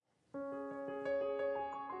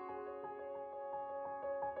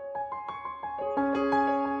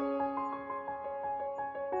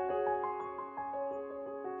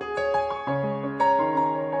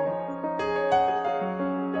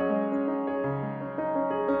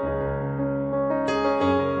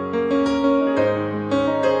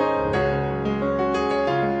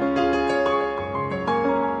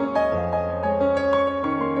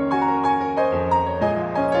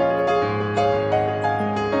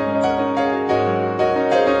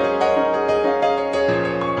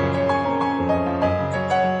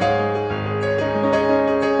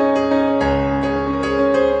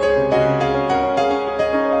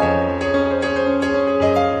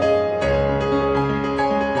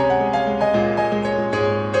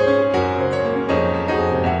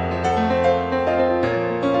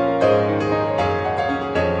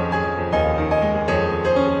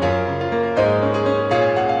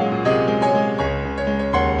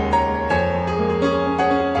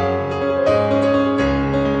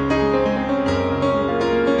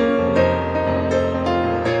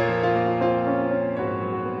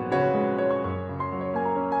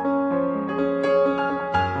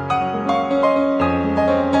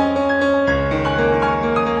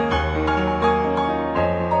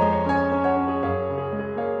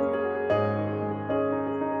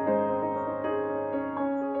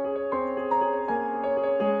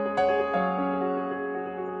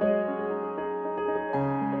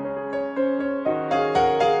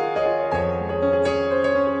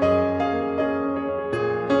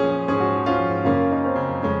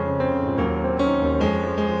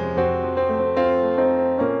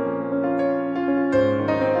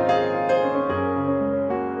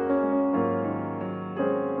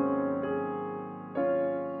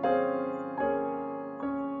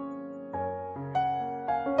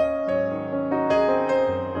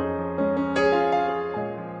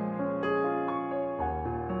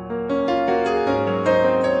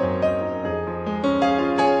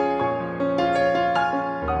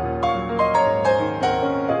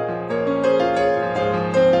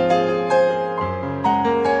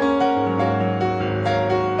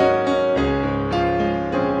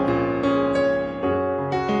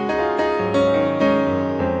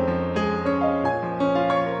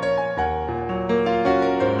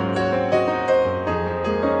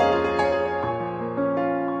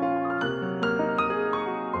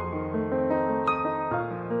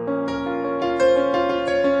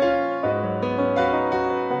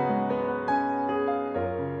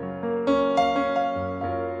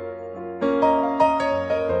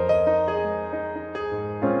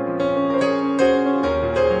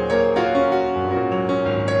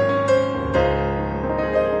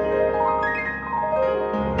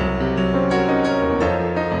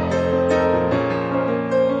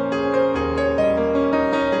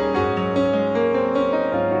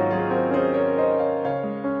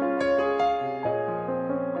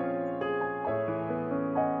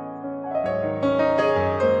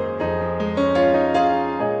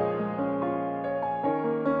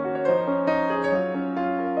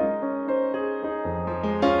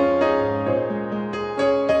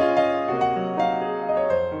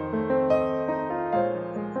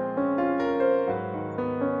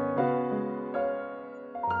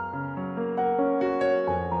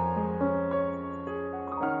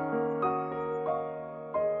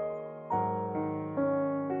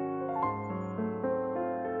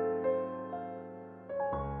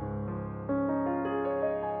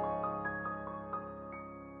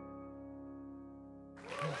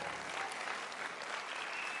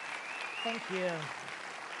Thank you.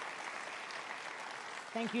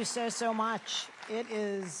 Thank you so much. It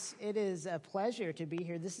is a pleasure to be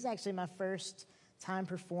here. This is actually my first time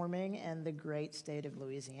performing in the great state of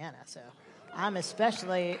Louisiana, so I'm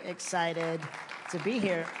especially excited to be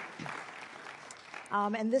here.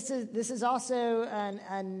 And this is also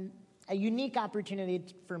a unique opportunity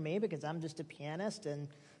for me because I'm just a pianist and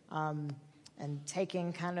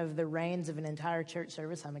taking kind of the reins of an entire church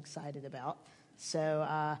service I'm excited about.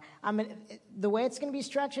 So the way it's going to be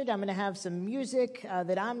structured, I'm going to have some music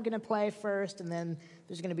that I'm going to play first, and then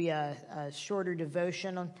there's going to be a shorter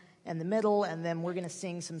devotion in the middle, and then we're going to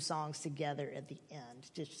sing some songs together at the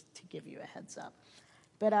end, just to give you a heads up.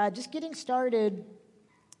 But just getting started,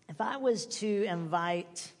 if I was to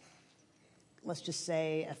invite, let's just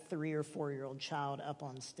say, a 3 or 4-year-old child up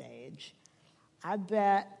on stage, I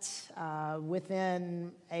bet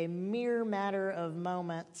within a mere matter of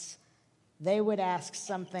moments, they would ask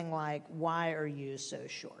something like, "Why are you so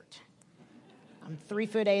short?" I'm 3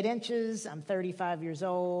 foot 8 inches. I'm 35 years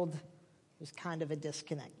old. There's kind of a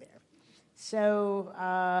disconnect there. So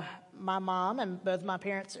my mom and both my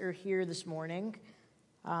parents are here this morning.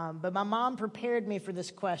 But my mom prepared me for this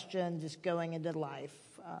question just going into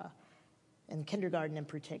life, in kindergarten in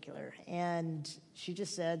particular. And she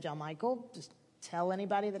just said, "John Michael, just tell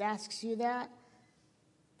anybody that asks you that,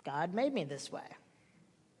 God made me this way."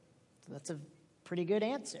 So that's a pretty good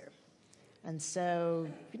answer. And so,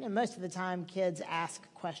 most of the time kids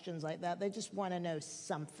ask questions like that. They just want to know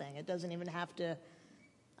something. It doesn't even have to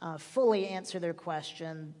fully answer their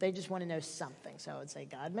question. They just want to know something. So I would say,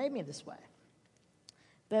 God made me this way.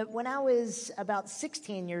 But when I was about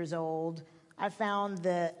 16 years old, I found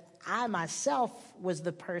that I myself was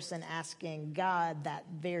the person asking God that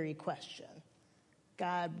very question.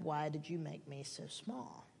 God, why did you make me so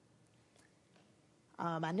small?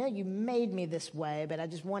 I know you made me this way, but I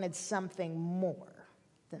just wanted something more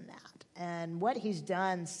than that. And what he's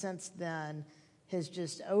done since then has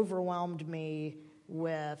just overwhelmed me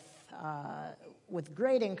with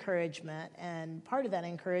great encouragement. And part of that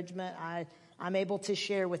encouragement I'm able to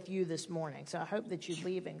share with you this morning. So I hope that you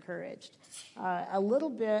leave encouraged. A little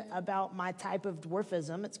bit about my type of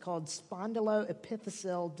dwarfism. It's called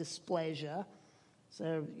spondyloepiphyseal dysplasia.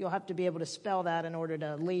 So you'll have to be able to spell that in order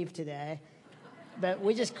to leave today. But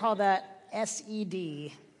we just call that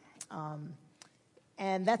SED.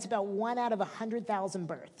 And that's about 1 out of 100,000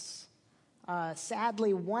 births.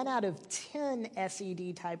 Sadly, 1 out of 10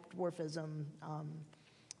 SED-type dwarfism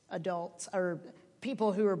adults, or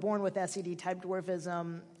people who are born with SED-type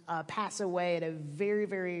dwarfism, pass away at a very,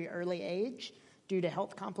 very early age due to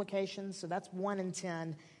health complications. So that's 1 in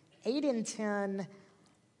 10. 8 in 10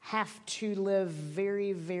 have to live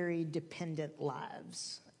very, very dependent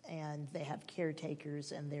lives. And they have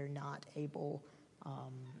caretakers, and they're not able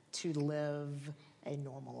to live a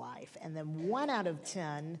normal life. And then 1 out of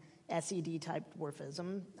 10 SED-type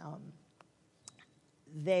dwarfism,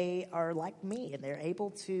 they are like me, and they're able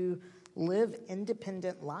to live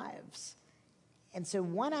independent lives. And so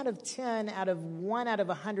 1 out of 10 out of 1 out of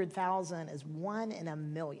 100,000 is 1 in a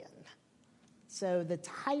million. So the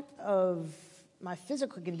type of my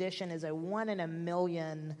physical condition is a 1 in a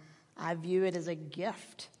million. I view it as a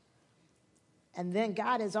gift. And then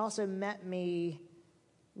God has also met me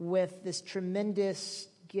with this tremendous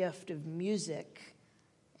gift of music.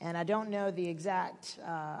 And I don't know the exact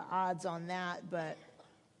odds on that, but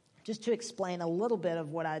just to explain a little bit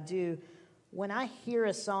of what I do, when I hear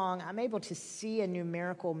a song, I'm able to see a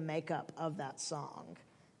numerical makeup of that song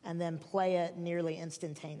and then play it nearly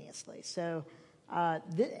instantaneously. So,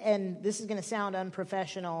 and this is going to sound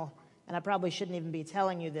unprofessional, and I probably shouldn't even be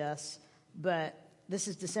telling you this, but this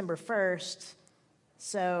is December 1st,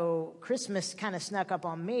 so Christmas kind of snuck up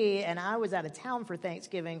on me, and I was out of town for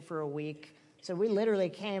Thanksgiving for a week. So we literally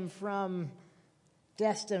came from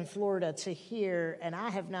Destin, Florida to here, and I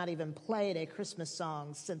have not even played a Christmas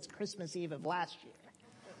song since Christmas Eve of last year.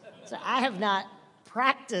 So I have not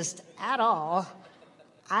practiced at all.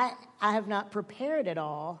 I have not prepared at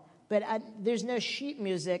all. But there's no sheet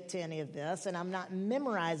music to any of this, and I'm not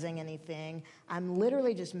memorizing anything. I'm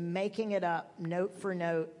literally just making it up note for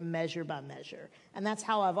note, measure by measure. And that's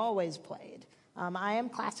how I've always played. I am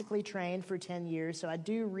classically trained for 10 years, so I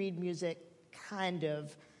do read music kind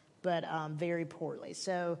of, but very poorly.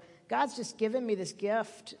 So God's just given me this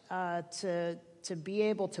gift to be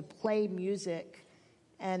able to play music,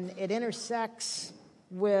 and it intersects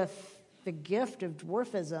with the gift of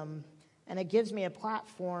dwarfism, and it gives me a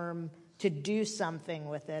platform to do something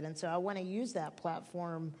with it. And so I want to use that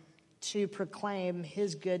platform to proclaim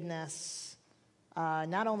his goodness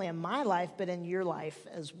not only in my life, but in your life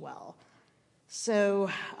as well. So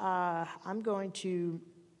I'm going to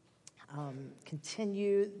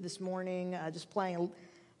continue this morning just playing a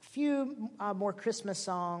few more Christmas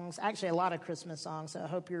songs, actually a lot of Christmas songs, so I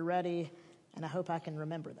hope you're ready, and I hope I can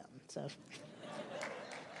remember them. So.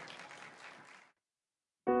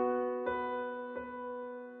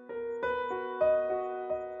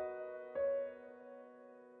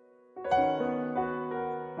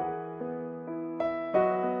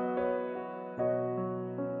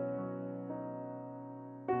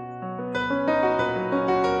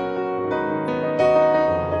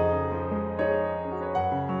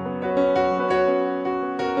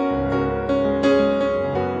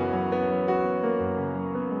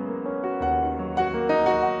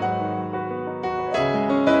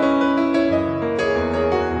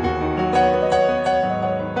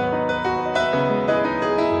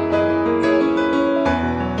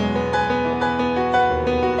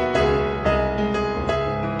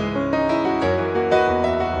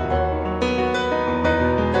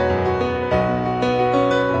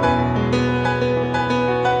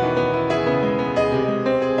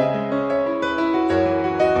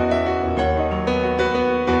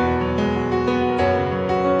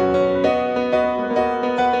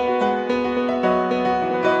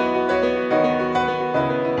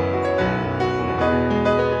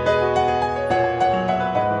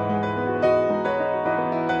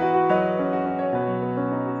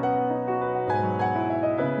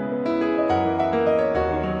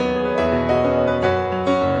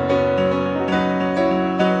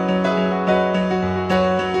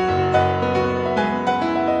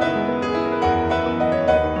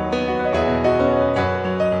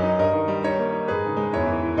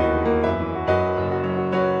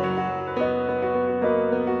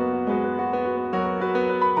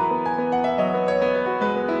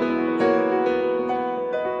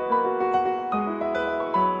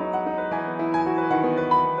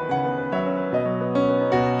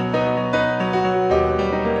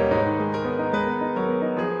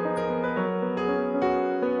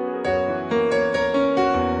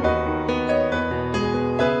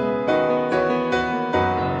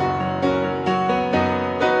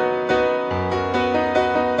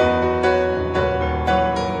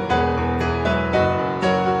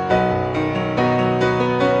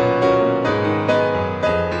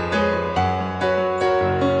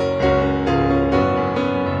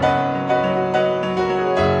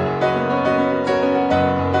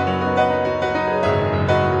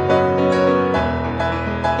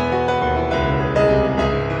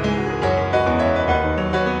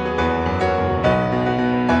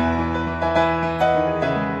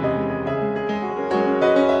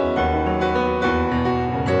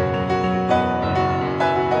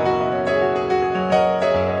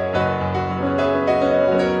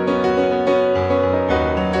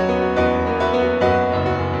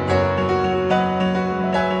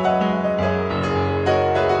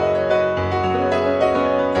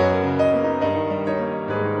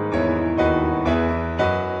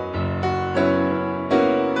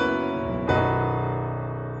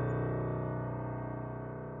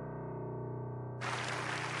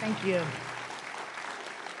 Thank you.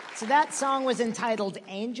 So that song was entitled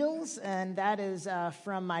Angels, and that is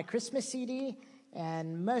from my Christmas CD.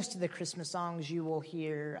 And most of the Christmas songs you will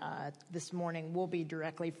hear this morning will be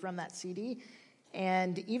directly from that CD.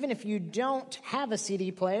 And even if you don't have a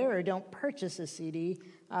CD player or don't purchase a CD,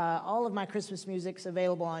 all of my Christmas music's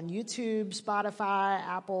available on YouTube, Spotify,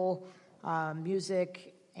 Apple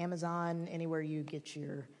Music, Amazon, anywhere you get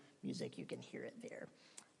your music, you can hear it there.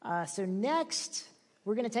 So next,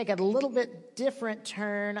 we're going to take a little bit different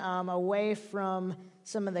turn away from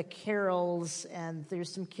some of the carols, and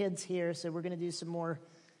there's some kids here, so we're going to do some more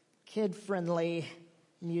kid-friendly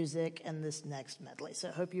music in this next medley. So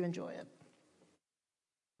I hope you enjoy it.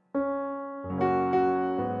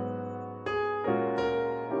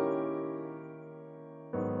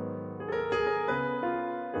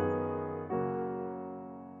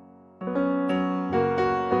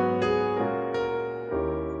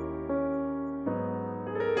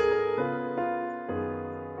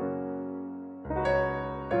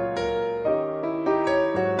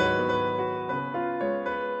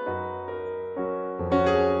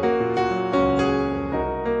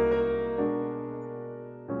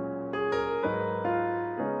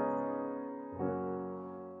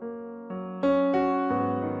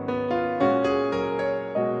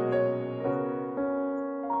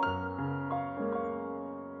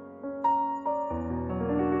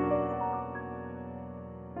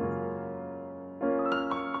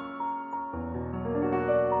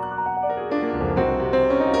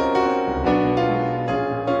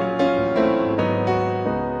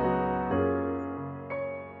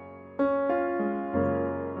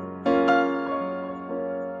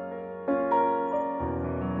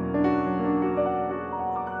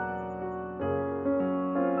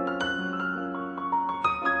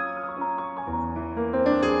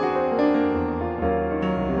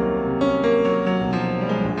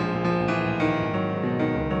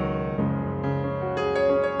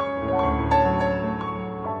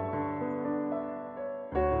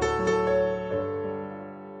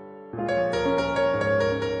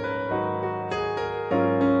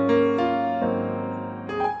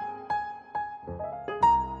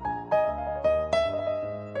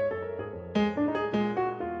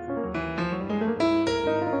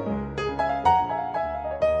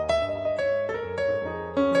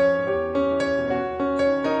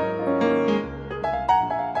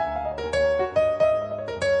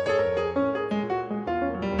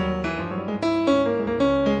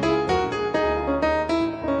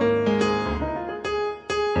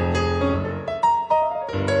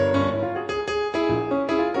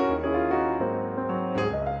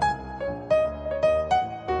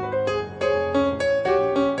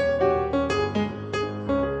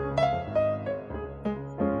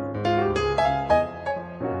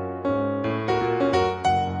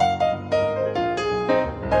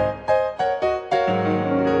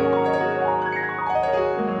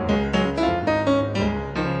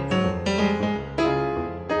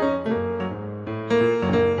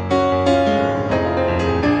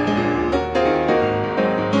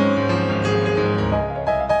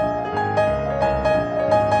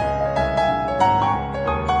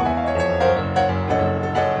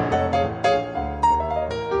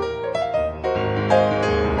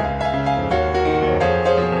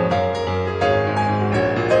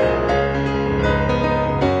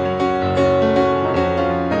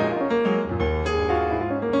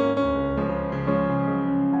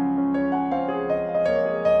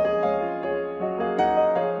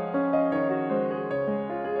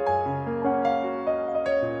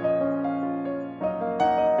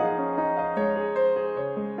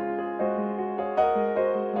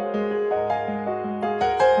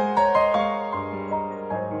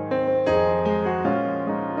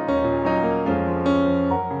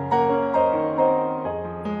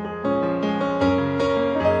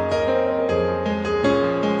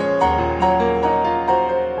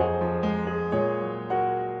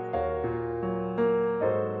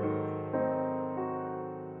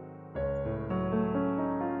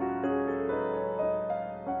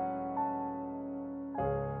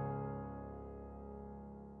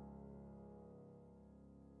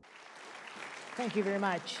 Thank you very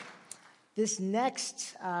much. This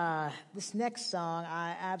next song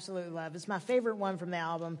I absolutely love. It's my favorite one from the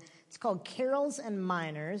album. It's called Carols and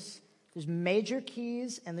Minors. There's major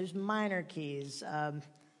keys and there's minor keys.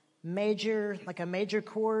 Major, like a major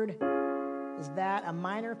chord, is that. A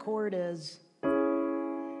minor chord is,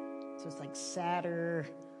 so it's like sadder.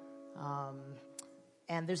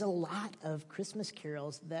 And there's a lot of Christmas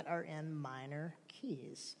carols that are in minor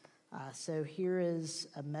keys. So here is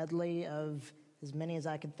a medley of as many as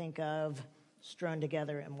I could think of, strewn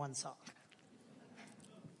together in one song.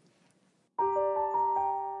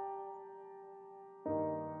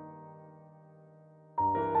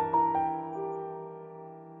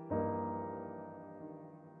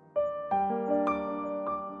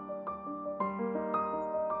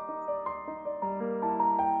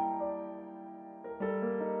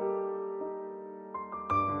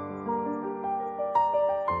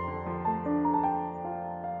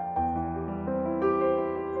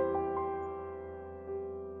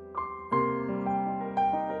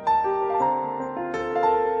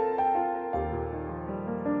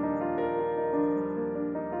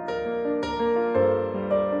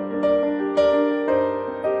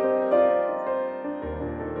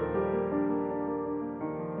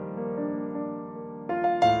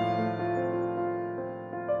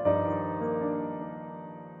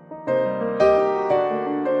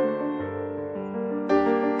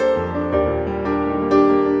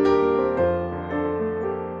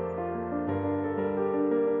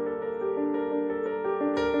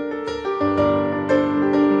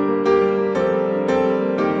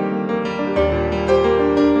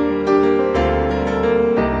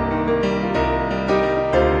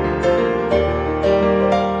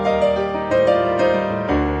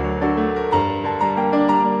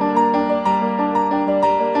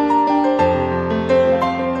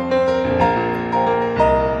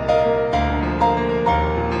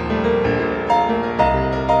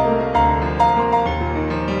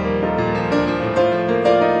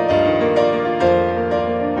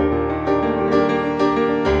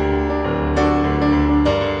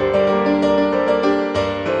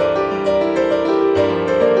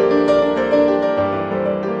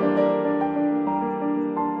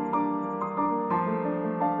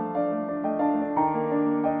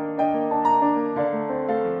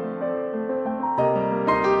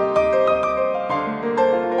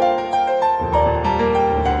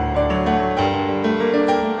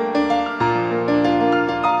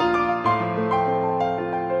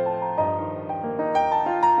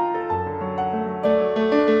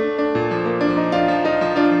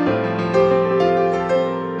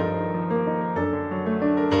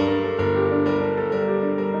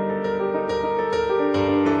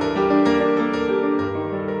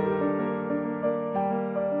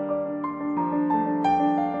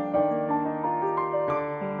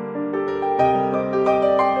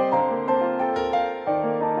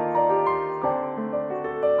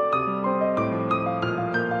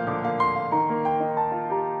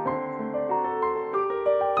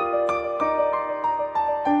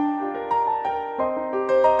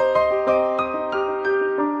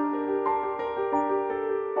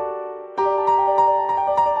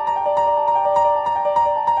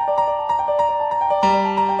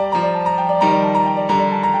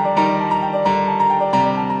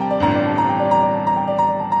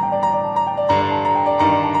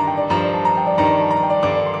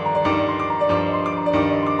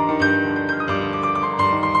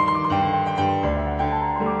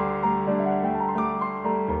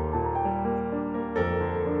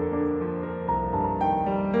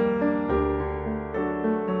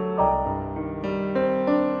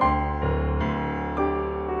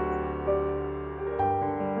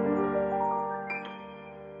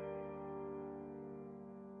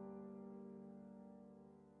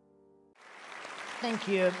 Thank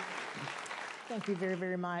you. Thank you very,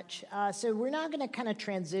 very much. So we're now going to kind of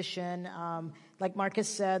transition. Like Marcus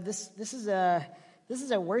said, this is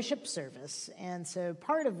a worship service, and so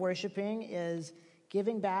part of worshiping is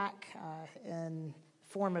giving back in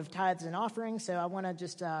form of tithes and offerings. So I want to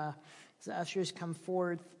just, as the ushers come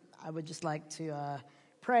forward, I would just like to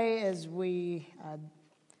pray as we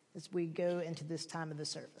go into this time of the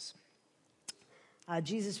service.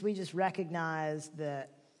 Jesus, we just recognize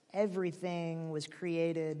that everything was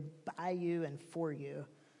created by you and for you,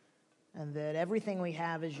 and that everything we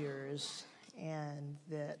have is yours, and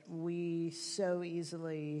that we we so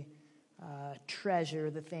easily treasure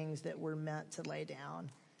the things that we're meant to lay down.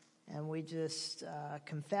 And we just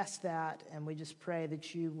confess that, and we just pray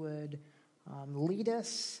that you would lead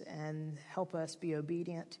us and help us be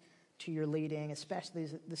obedient to your leading, especially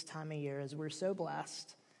this time of year as we're so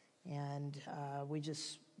blessed. And we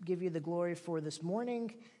just give you the glory for this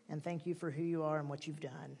morning and thank you for who you are and what you've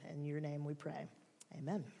done. In your name we pray.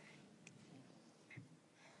 Amen.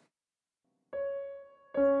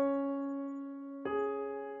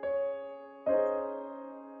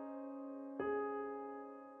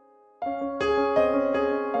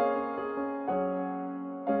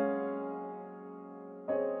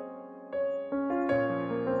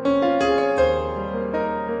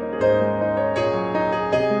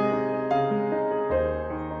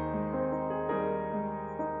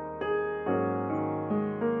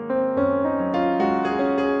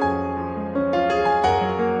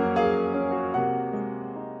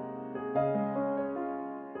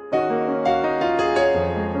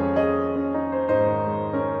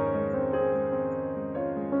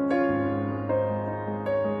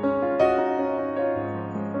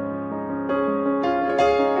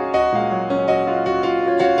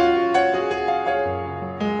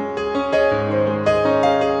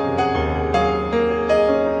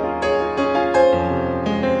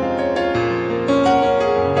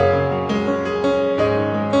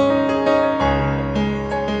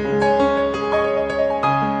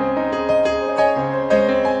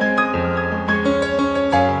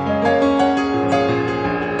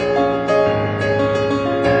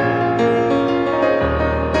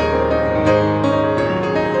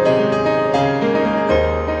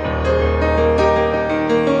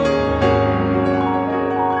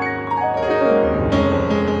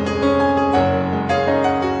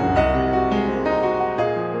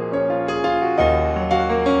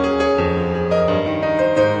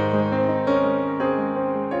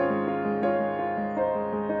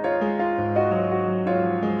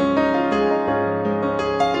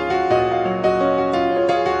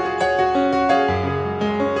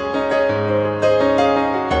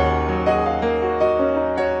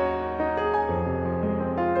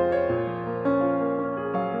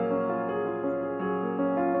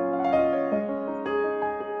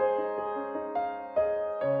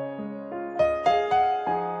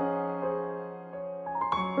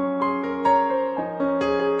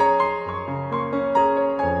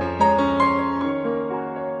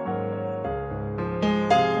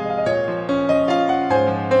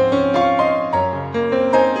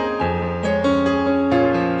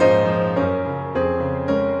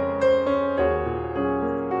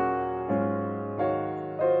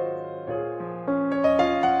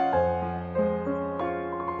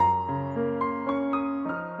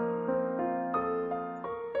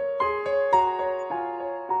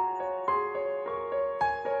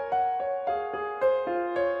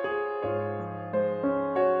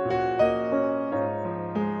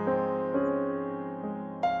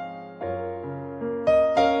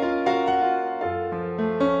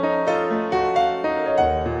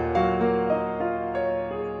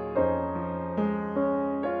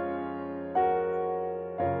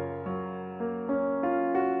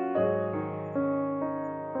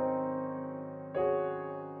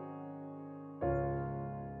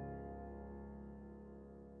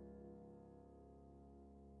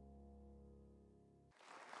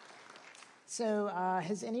 So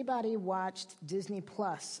has anybody watched Disney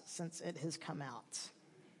Plus since it has come out?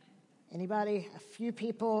 Anybody? A few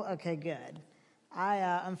people? Okay, good.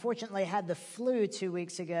 I unfortunately had the flu 2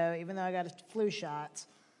 weeks ago, even though I got a flu shot.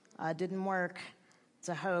 Didn't work. It's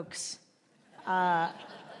a hoax.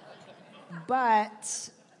 But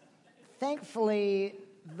thankfully,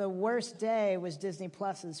 the worst day was Disney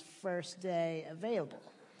Plus's first day available.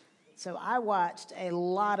 So I watched a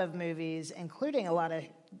lot of movies, including a lot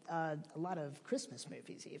of Christmas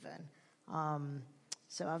movies even.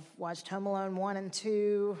 So I've watched Home Alone 1 and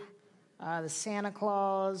 2, the Santa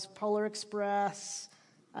Claus, Polar Express,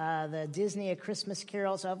 the Disney A Christmas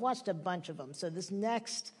Carol. So I've watched a bunch of them. So this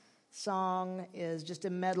next song is just a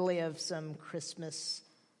medley of some Christmas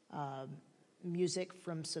music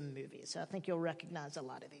from some movies. So I think you'll recognize a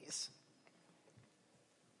lot of these.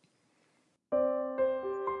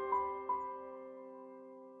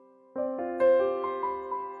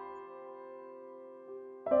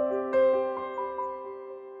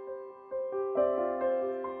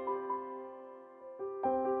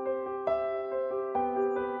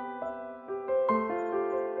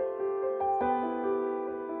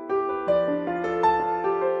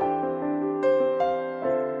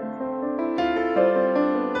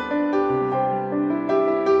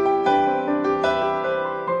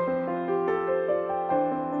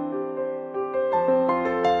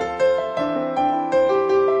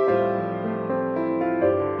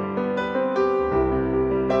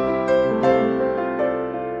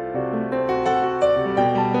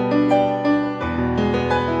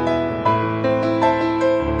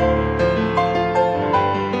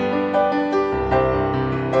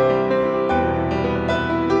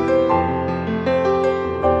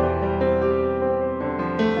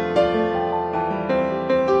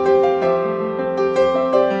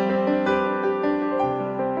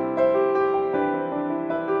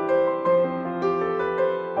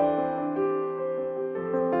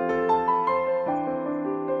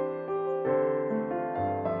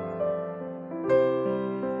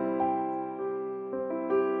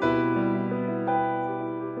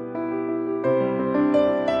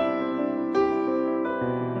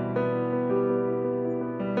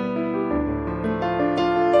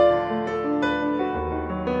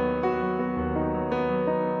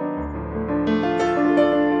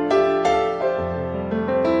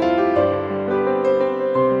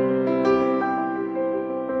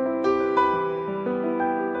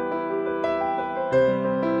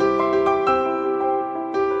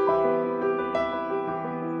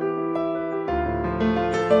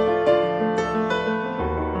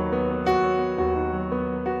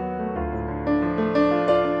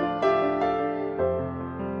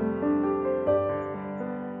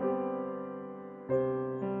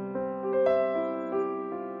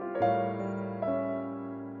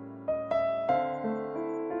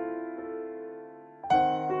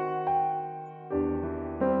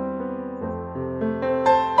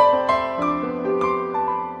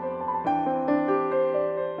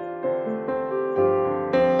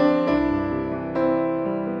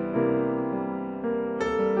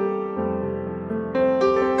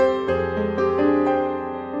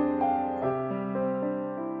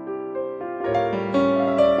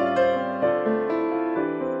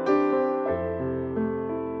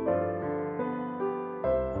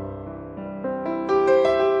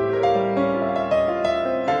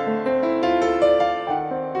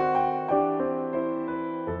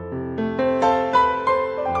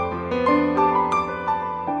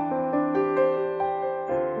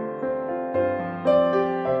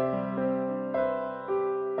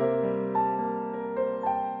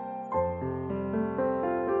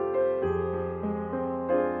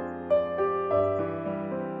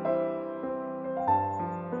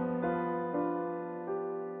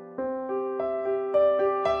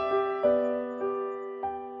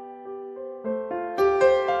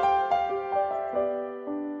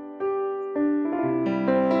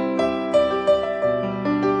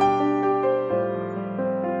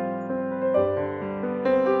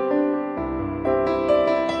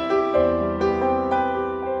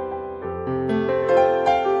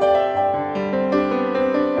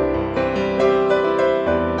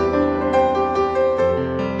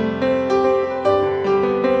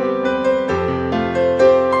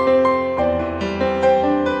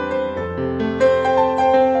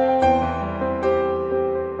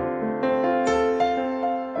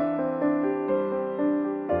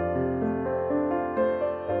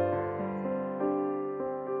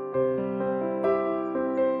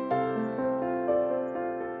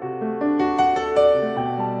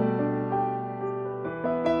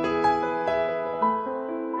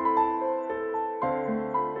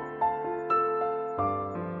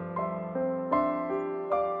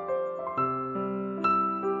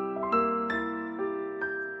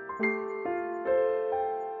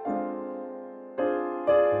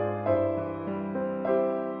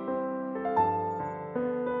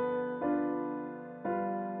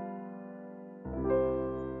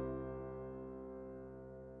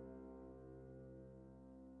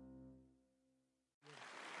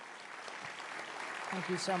 Thank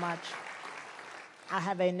you so much. I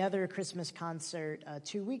have another Christmas concert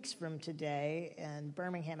 2 weeks from today in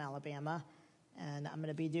Birmingham, Alabama, and I'm going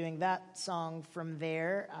to be doing that song from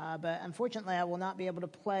there. But unfortunately, I will not be able to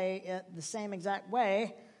play it the same exact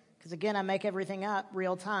way because, again, I make everything up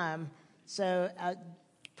real time. So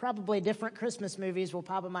probably different Christmas movies will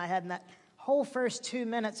pop in my head, and that whole first 2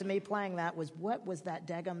 minutes of me playing that was, what was that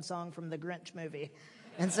daggum song from the Grinch movie?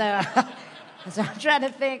 And so, I'm trying to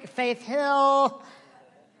think, Faith Hill,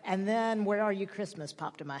 and then Where Are You Christmas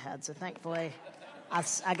popped in my head. So thankfully,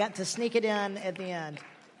 I got to sneak it in at the end.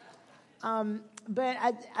 But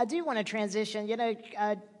I do want to transition.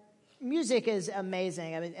 Music is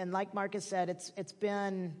amazing. I mean, and like Marcus said, it's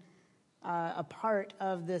been a part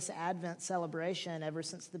of this Advent celebration ever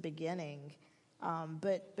since the beginning.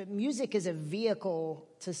 But music is a vehicle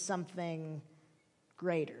to something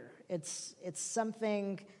greater. It's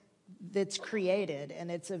something that's created, and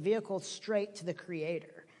it's a vehicle straight to the Creator.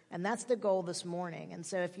 And that's the goal this morning. And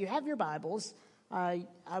so if you have your Bibles, I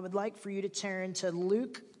would like for you to turn to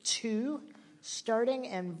Luke 2, starting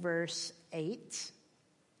in verse 8.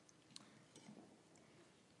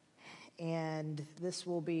 And this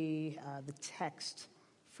will be the text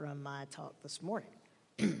from my talk this morning.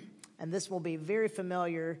 And this will be very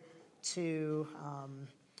familiar to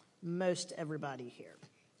most everybody here.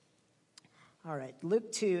 All right,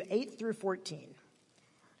 Luke 2, 8 through 14.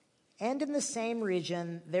 And in the same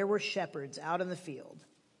region there were shepherds out in the field,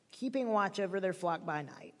 keeping watch over their flock by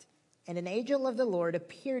night. And an angel of the Lord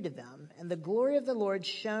appeared to them, and the glory of the Lord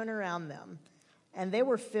shone around them, and they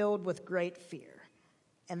were filled with great fear.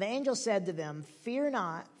 And the angel said to them, "Fear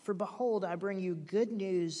not, for behold, I bring you good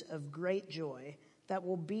news of great joy that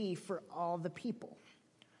will be for all the people.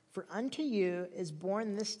 For unto you is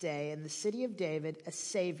born this day in the city of David a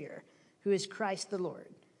Savior, who is Christ the Lord.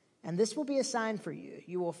 And this will be a sign for you.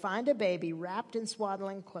 You will find a baby wrapped in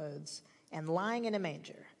swaddling clothes and lying in a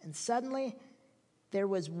manger." And suddenly there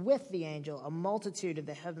was with the angel a multitude of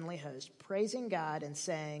the heavenly host, praising God and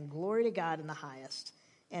saying, "Glory to God in the highest,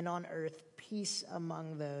 and on earth peace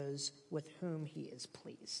among those with whom he is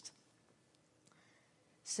pleased."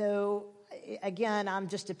 So, again, I'm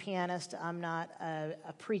just a pianist. I'm not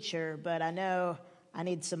a preacher, but I know I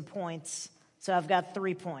need some points, so I've got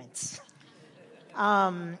 3 points.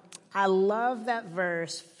 I love that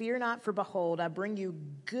verse, "Fear not, for behold, I bring you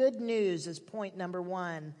good news," as point number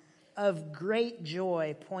 1, "of great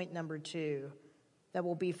joy," point number 2, "that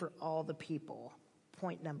will be for all the people,"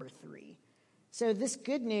 point number 3. So this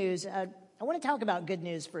good news, I want to talk about good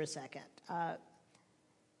news for a second.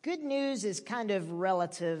 Good news is kind of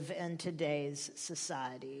relative in today's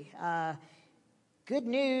society. Good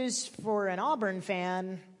news for an Auburn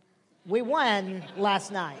fan, we won last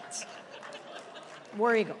night.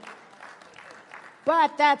 War Eagle.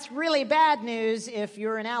 But that's really bad news if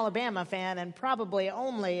you're an Alabama fan, and probably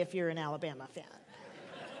only if you're an Alabama fan.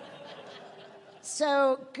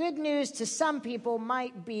 So good news to some people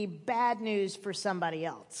might be bad news for somebody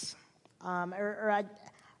else.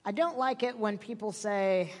 I don't like it when people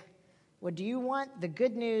say, "Well, do you want the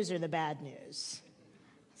good news or the bad news?"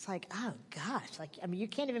 It's like, oh gosh, you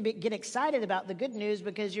can't even get excited about the good news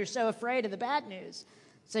because you're so afraid of the bad news.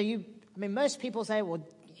 So most people say, "Well,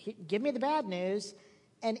 give me the bad news."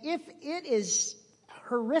 And if it is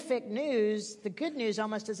horrific news, the good news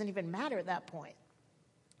almost doesn't even matter at that point.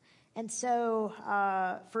 And so,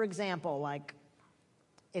 for example,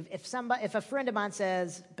 if a friend of mine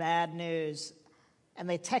says bad news and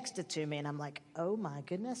they text it to me and I'm like, "Oh my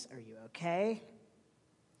goodness, are you okay?"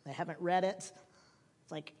 They haven't read it.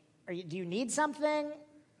 It's like, do you need something?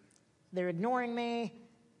 They're ignoring me.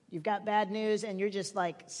 You've got bad news, and you're just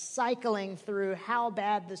cycling through how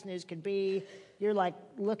bad this news could be. You're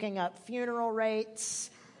looking up funeral rates.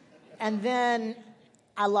 And then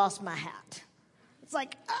I lost my hat. It's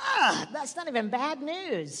that's not even bad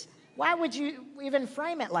news. Why would you even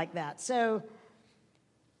frame it like that? So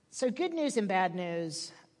good news and bad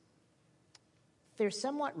news, they're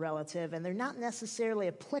somewhat relative, and they're not necessarily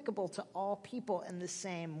applicable to all people in the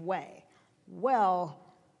same way. Well,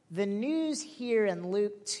 the news here in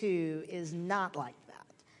Luke 2 is not like that.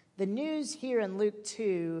 The news here in Luke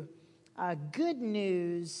 2, good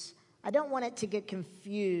news, I don't want it to get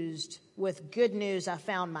confused with good news, I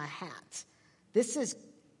found my hat. This is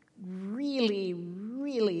really,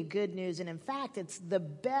 really good news. And in fact, it's the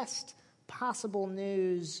best possible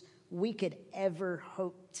news we could ever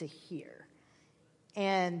hope to hear.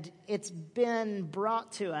 And it's been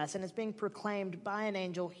brought to us, and it's being proclaimed by an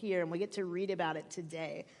angel here, and we get to read about it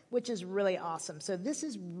today, which is really awesome. So this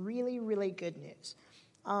is really, really good news.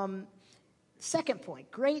 Second point,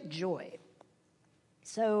 great joy.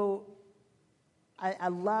 So I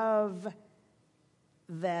love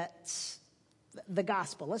that the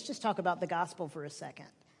gospel. Let's just talk about the gospel for a second.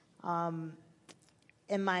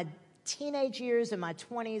 In my teenage years, in my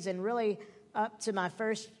 20s, and really up to my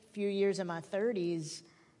first few years in my 30s,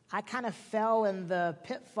 I kind of fell in the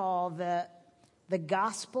pitfall that the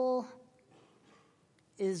gospel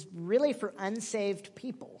is really for unsaved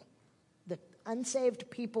people. The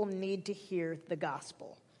unsaved people need to hear the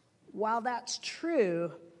gospel. While that's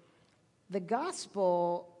true, the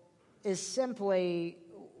gospel is simply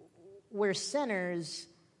we're sinners,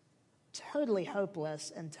 totally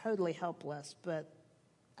hopeless and totally helpless, but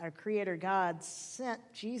our Creator God sent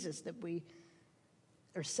Jesus that we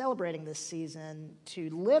are celebrating this season to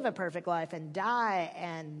live a perfect life and die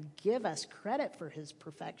and give us credit for his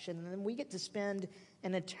perfection. And then we get to spend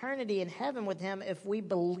an eternity in heaven with him if we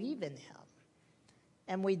believe in him.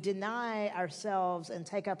 And we deny ourselves and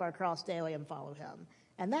take up our cross daily and follow him.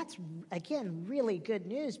 And that's, again, really good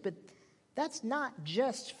news, but that's not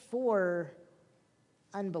just for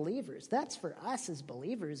unbelievers. That's for us as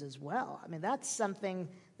believers as well. I mean, that's something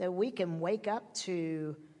that we can wake up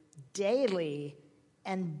to daily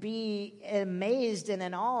and be amazed and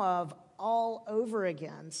in awe of all over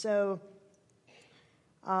again. So,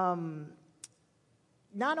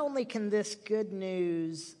 not only can this good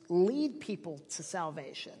news lead people to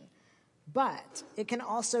salvation, but it can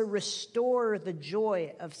also restore the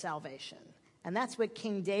joy of salvation. And that's what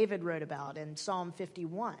King David wrote about in Psalm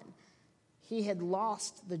 51. He had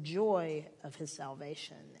lost the joy of his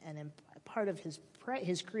salvation. And in part of his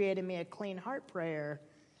created me a clean heart prayer,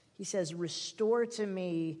 he says, restore to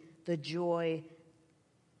me the joy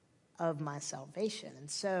of my salvation.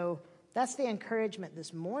 And so that's the encouragement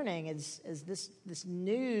this morning is this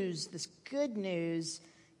news, this good news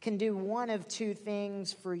can do one of two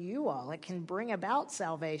things for you all. It can bring about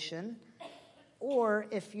salvation, or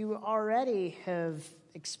if you already have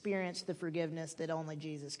experienced the forgiveness that only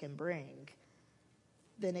Jesus can bring,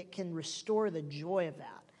 then it can restore the joy of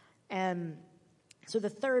that. And so the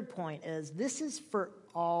third point is this is for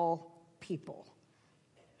all people.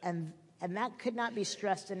 And that could not be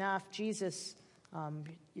stressed enough. Jesus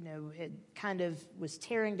it kind of was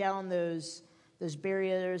tearing down those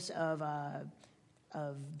barriers of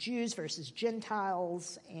Jews versus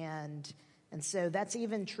Gentiles, and so that's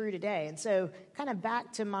even true today. And so, kind of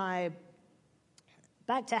back to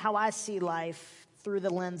how I see life through the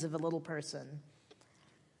lens of a little person.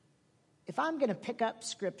 If I'm going to pick up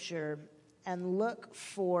Scripture and look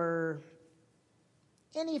for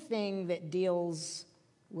anything that deals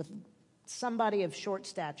with somebody of short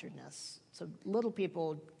staturedness, so little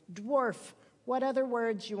people, dwarf, what other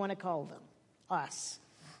words you want to call them, us,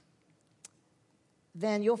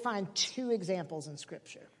 then you'll find two examples in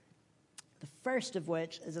Scripture. The first of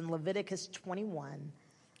which is in Leviticus 21.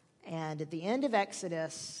 And at the end of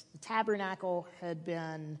Exodus, the tabernacle had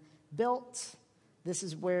been built. This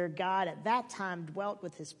is where God at that time dwelt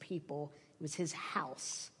with his people. It was his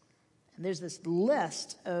house. And there's this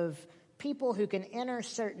list of people who can enter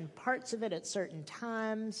certain parts of it at certain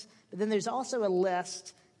times. But then there's also a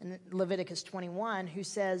list in Leviticus 21 who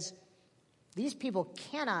says these people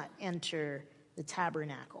cannot enter the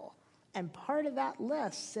tabernacle. And part of that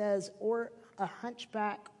list says, or a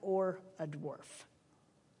hunchback or a dwarf.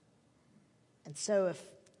 And so if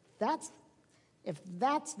that's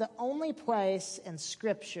the only place in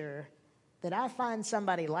Scripture that I find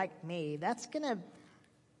somebody like me, that's gonna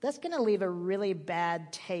leave a really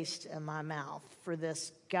bad taste in my mouth for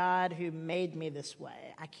this God who made me this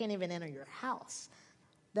way. I can't even enter your house.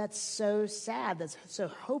 That's so sad. That's so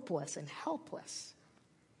hopeless and helpless.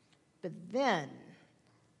 But then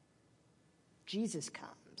Jesus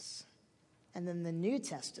comes. And then the New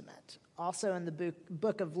Testament, also in the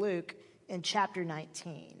book of Luke, in chapter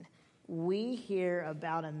 19, we hear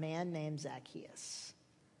about a man named Zacchaeus.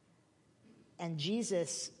 And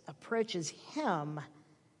Jesus approaches him,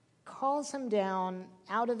 calls him down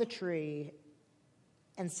out of the tree,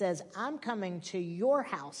 and says, I'm coming to your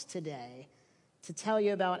house today to tell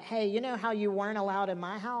you about, hey, you know how you weren't allowed in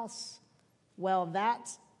my house? Well,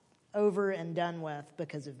 that's over and done with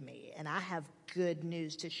because of me. And I have good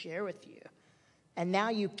news to share with you. And now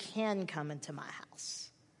you can come into my house.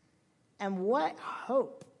 And what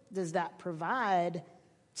hope does that provide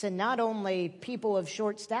to not only people of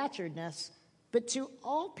short staturedness, but to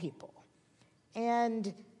all people?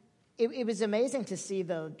 And it was amazing to see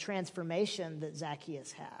the transformation that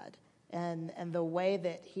Zacchaeus had and the way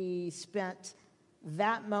that he spent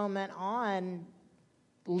that moment on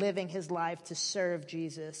living his life to serve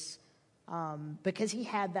Jesus, because he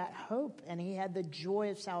had that hope and he had the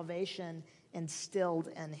joy of salvation instilled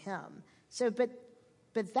in him. So, but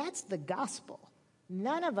that's the gospel.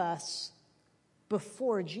 none of us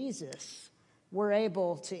before Jesus were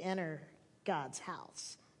able to enter God's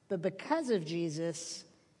house. But because of Jesus,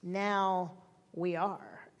 now we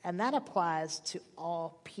are. And that applies to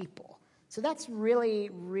all people. So that's really,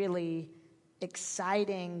 really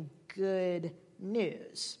exciting, good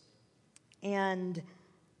news. And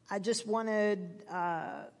I just wanted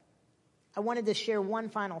to share one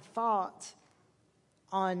final thought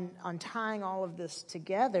on tying all of this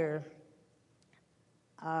together.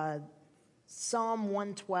 Psalm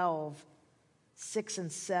 112, 6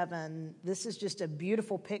 and 7. This is just a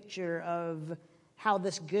beautiful picture of how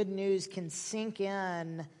this good news can sink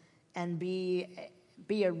in and be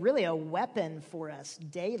really a weapon for us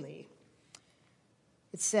daily.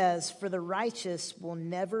 It says, "For the righteous will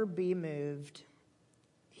never be moved.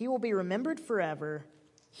 He will be remembered forever.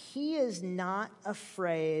 He is not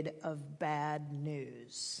afraid of bad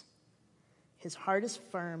news. His heart is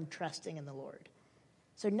firm, trusting in the Lord."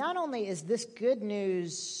 So not only is this good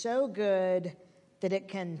news so good that it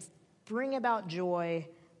can bring about joy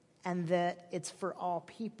and that it's for all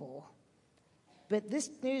people, but this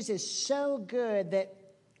news is so good that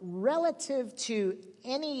relative to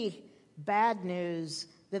any bad news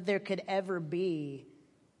that there could ever be,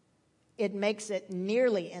 it makes it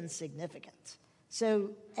nearly insignificant.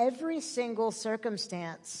 So every single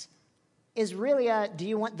circumstance is really do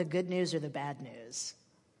you want the good news or the bad news?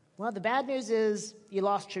 Well, the bad news is you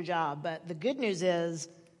lost your job, but the good news is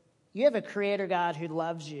you have a creator God who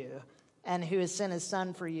loves you and who has sent his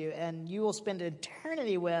son for you, and you will spend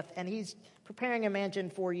eternity with, and he's preparing a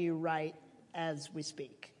mansion for you right as we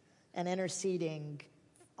speak and interceding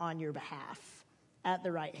on your behalf at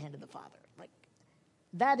the right hand of the Father. Like,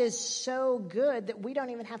 that is so good that we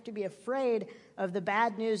don't even have to be afraid of the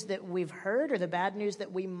bad news that we've heard or the bad news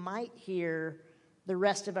that we might hear the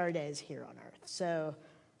rest of our days here on earth. So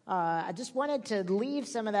I just wanted to leave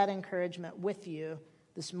some of that encouragement with you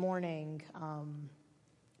this morning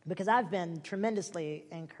because I've been tremendously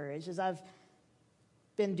encouraged as I've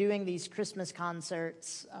been doing these Christmas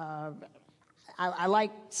concerts. I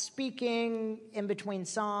like speaking in between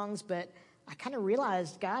songs, but I kind of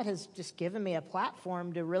realized God has just given me a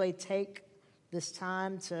platform to really take this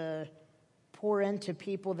time to pour into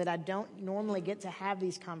people that I don't normally get to have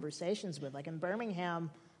these conversations with. Like in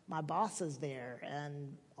Birmingham, my boss is there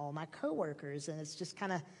and all my coworkers, and it's just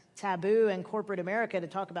kind of taboo in corporate America to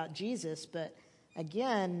talk about Jesus. But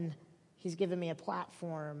again, he's given me a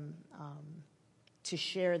platform to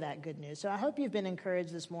share that good news. So I hope you've been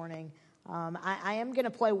encouraged this morning. I am going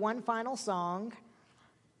to play one final song,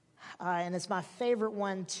 and it's my favorite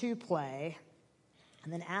one to play.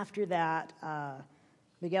 And then after that,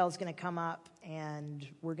 Miguel's going to come up, and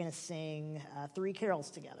we're going to sing 3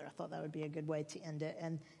 carols together. I thought that would be a good way to end it.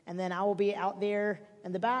 And then I will be out there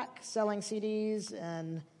in the back selling CDs,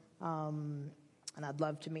 and I'd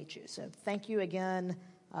love to meet you. So thank you again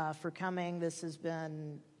for coming. This has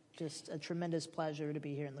been just a tremendous pleasure to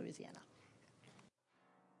be here in Louisiana.